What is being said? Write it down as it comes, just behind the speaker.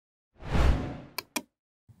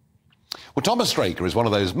Well, Thomas Straker is one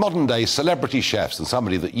of those modern-day celebrity chefs and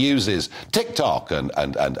somebody that uses TikTok and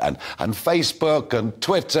Facebook and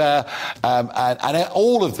Twitter and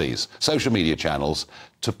all of these social media channels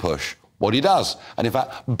to push what he does. And in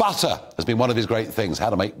fact, butter has been one of his great things,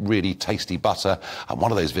 how to make really tasty butter. And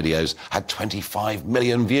one of those videos had 25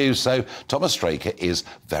 million views, so Thomas Straker is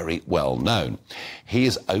very well known. He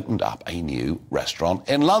has opened up a new restaurant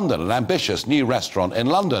in London, an ambitious new restaurant in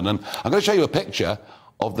London. And I'm going to show you a picture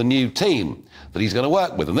of the new team that he's going to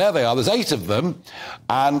work with. And there they are, there's 8 of them,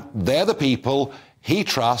 and they're the people he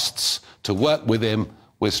trusts to work with him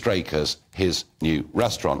with Straker's, his new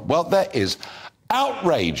restaurant. Well, there is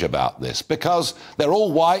outrage about this because they're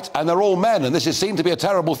all white and they're all men, and this is seen to be a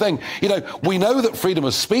terrible thing. You know, we know that freedom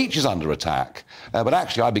of speech is under attack, but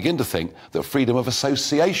actually I begin to think that freedom of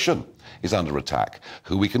association is under attack.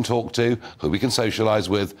 Who we can talk to, who we can socialise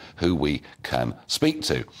with, who we can speak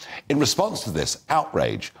to. In response to this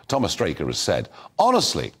outrage, Thomas Straker has said,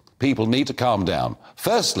 honestly, people need to calm down.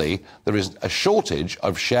 Firstly, there is a shortage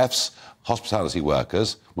of chefs, hospitality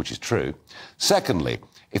workers, which is true. Secondly,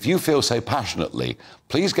 if you feel so passionately,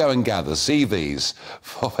 please go and gather CVs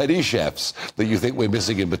for any chefs that you think we're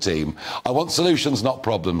missing in the team. I want solutions, not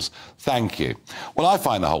problems. Thank you. Well, I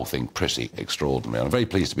find the whole thing pretty extraordinary. I'm very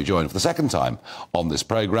pleased to be joined for the second time on this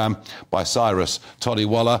programme by Cyrus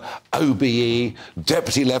Todiwala, OBE,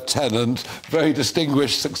 Deputy Lieutenant, very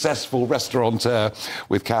distinguished, successful restaurateur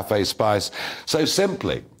with Cafe Spice. So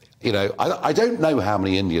simply, you know, I don't know how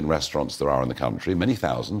many Indian restaurants there are in the country, many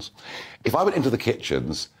thousands. If I went into the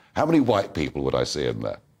kitchens, how many white people would I see in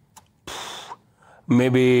there?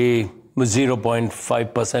 Maybe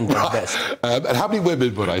 0.5% at best. And how many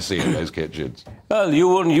women would I see in those kitchens? Well, you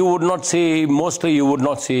would not see, mostly you would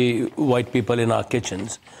not see white people in our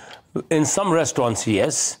kitchens. In some restaurants,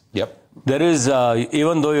 yes. Yep. There is,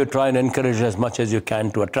 even though you try and encourage as much as you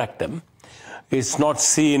can to attract them, it's not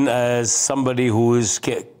seen as somebody who is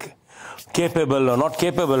capable, or not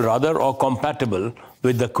capable rather, or compatible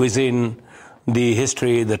with the cuisine, the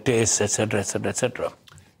history, the taste, etc., etc., etc.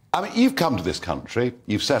 I mean, you've come to this country,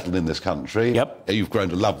 you've settled in this country, yep. You've grown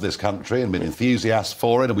to love this country and been enthusiasts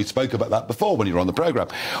for it, and we spoke about that before when you were on the programme.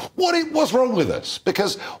 What's wrong with us?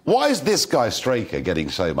 Because why is this guy Straker getting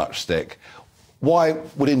so much stick? Why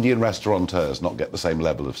would Indian restaurateurs not get the same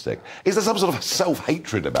level of stick? Is there some sort of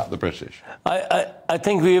self-hatred about the British? I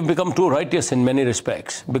think we have become too righteous in many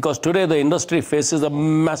respects, because today the industry faces a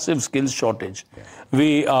massive skills shortage. Yeah.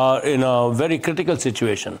 We are in a very critical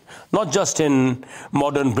situation, not just in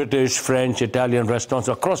modern British, French, Italian restaurants.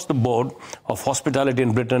 Across the board of hospitality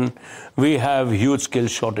in Britain, we have huge skills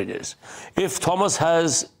shortages. If Thomas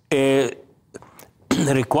has a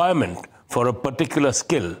requirement for a particular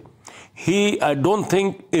skill, he, I don't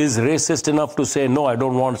think, is racist enough to say, no, I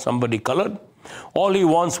don't want somebody coloured. All he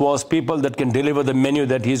wants was people that can deliver the menu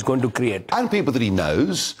that he's going to create. And people that he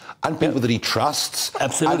knows, and people that he trusts.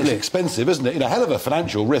 Absolutely. And it's expensive, isn't it? You know, a hell of a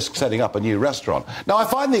financial risk setting up a new restaurant. Now, I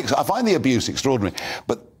find the abuse extraordinary.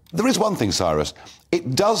 But there is one thing, Cyrus.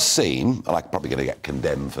 It does seem, and I'm probably going to get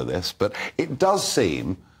condemned for this, but it does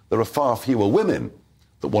seem there are far fewer women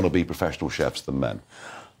that want to be professional chefs than men.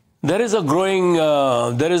 There is a growing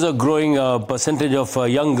percentage of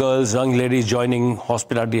young girls, young ladies joining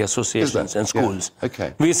hospitality associations and schools. Yeah.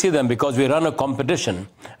 Okay. We see them because we run a competition,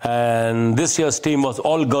 and this year's team was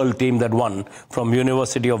all-girl team that won from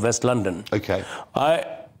University of West London. Okay.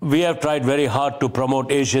 We have tried very hard to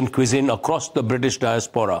promote Asian cuisine across the British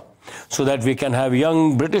diaspora, so that we can have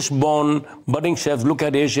young British-born budding chefs look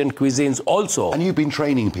at Asian cuisines also. And you've been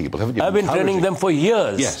training people, haven't you? I've been training them for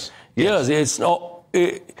years. Yes. Years.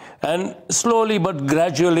 And slowly but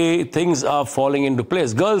gradually things are falling into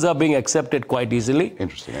place. Girls are being accepted quite easily.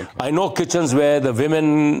 Interesting. Okay. I know kitchens where the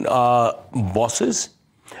women are bosses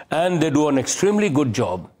and they do an extremely good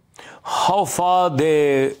job. How far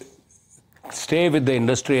they stay with the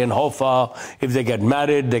industry and how far, if they get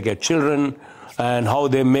married, they get children, and how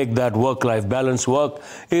they make that work-life balance work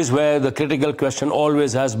is where the critical question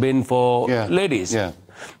always has been for ladies. Yeah.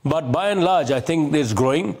 But by and large, I think it's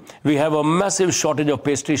growing. We have a massive shortage of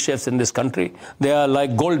pastry chefs in this country. They are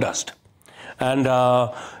like gold dust. And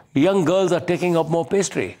young girls are taking up more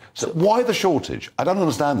pastry. So why the shortage? I don't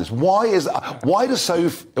understand this. Why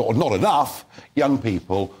do or not enough young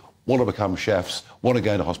people want to become chefs, want to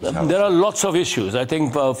go into hospitality? There are lots of issues. I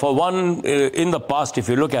think for one, in the past, if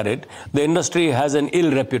you look at it, the industry has an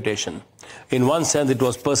ill reputation. In one sense, it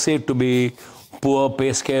was perceived to be poor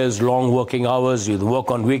pay scales, long working hours, you work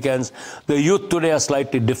on weekends. The youth today are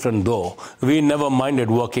slightly different though. We never minded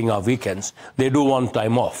working our weekends. They do want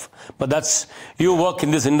time off. But you work in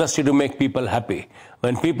this industry to make people happy.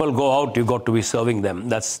 When people go out, you've got to be serving them.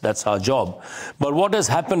 That's our job. But what has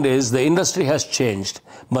happened is the industry has changed,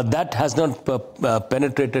 but that has not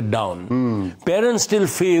penetrated down. Parents still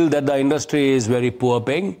feel that the industry is very poor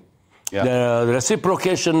paying. Yeah. The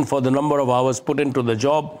reciprocation for the number of hours put into the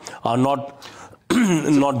job are not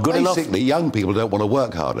good enough. Basically, young people don't want to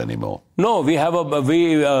work hard anymore. No, we have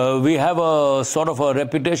a sort of a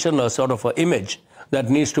reputation, a sort of an image that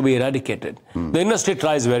needs to be eradicated. The industry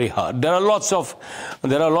tries very hard. There are lots of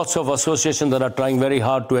associations that are trying very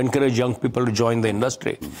hard to encourage young people to join the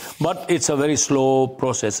industry. But it's a very slow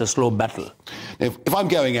process, a slow battle. If I'm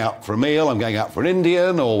going out for a meal, I'm going out for an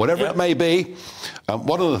Indian or whatever it may be,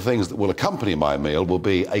 one of the things that will accompany my meal will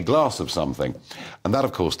be a glass of something. And that,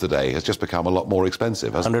 of course, today has just become a lot more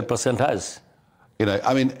expensive, hasn't it? 100% has. You know,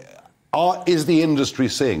 I mean, is the industry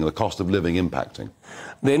seeing the cost of living impacting?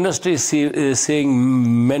 The industry is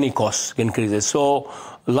seeing many cost increases. So,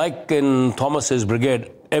 like in Thomas's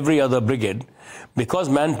brigade, every other brigade, because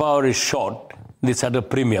manpower is short, it's at a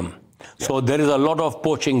premium. Yeah. So there is a lot of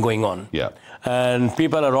poaching going on. Yeah. And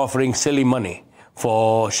people are offering silly money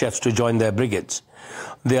for chefs to join their brigades.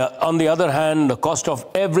 On the other hand, the cost of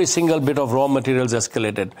every single bit of raw materials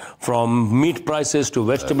escalated, from meat prices to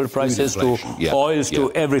vegetable prices to oils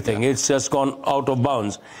to everything. It's just gone out of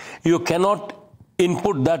bounds. You cannot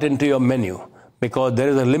input that into your menu because there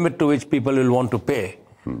is a limit to which people will want to pay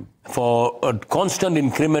for a constant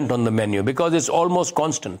increment on the menu, because it's almost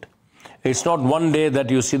constant. It's not one day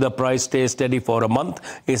that you see the price stay steady for a month.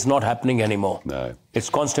 It's not happening anymore. No.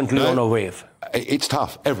 It's constantly on a wave. It's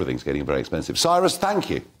tough. Everything's getting very expensive. Cyrus,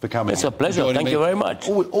 thank you for coming. It's a pleasure. Thank you very much.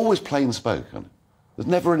 Always plain spoken. There's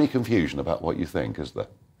never any confusion about what you think, is there?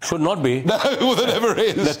 Should not be. No, well, there never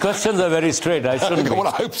is. The questions are very straight. I shouldn't be. Well,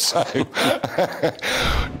 I hope so.